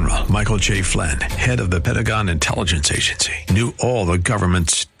 3-star General Michael J. Flynn, head of the Pentagon Intelligence Agency, knew all the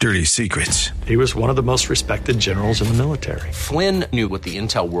government's dirty secrets. He was one of the most respected generals in the military. Flynn knew what the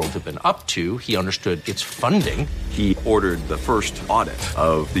intel world had been up to. He understood its funding. He ordered the first audit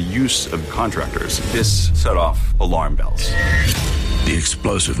of the use of contractors. This set off alarm bells. The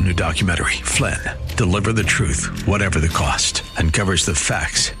explosive new documentary, Flynn, Deliver the Truth, Whatever the Cost, uncovers the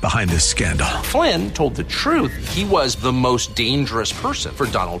facts behind this scandal. Flynn told the truth. He was the most dangerous person for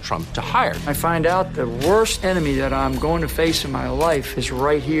Donald Trump to hire. I find out the worst enemy that I'm going to face in my life is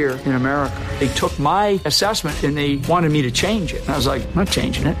right here in America. They took my assessment and they wanted me to change it. And I was like, I'm not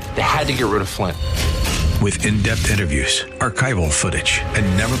changing it. They had to get rid of Flynn. With in-depth interviews, archival footage, and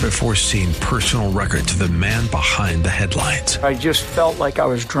never-before-seen personal records of the man behind the headlines. I just felt like I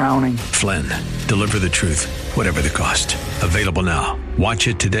was drowning. Flynn, Deliver the Truth, Whatever the Cost. Available now. Watch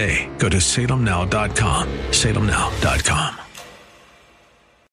it today. Go to salemnow.com. salemnow.com.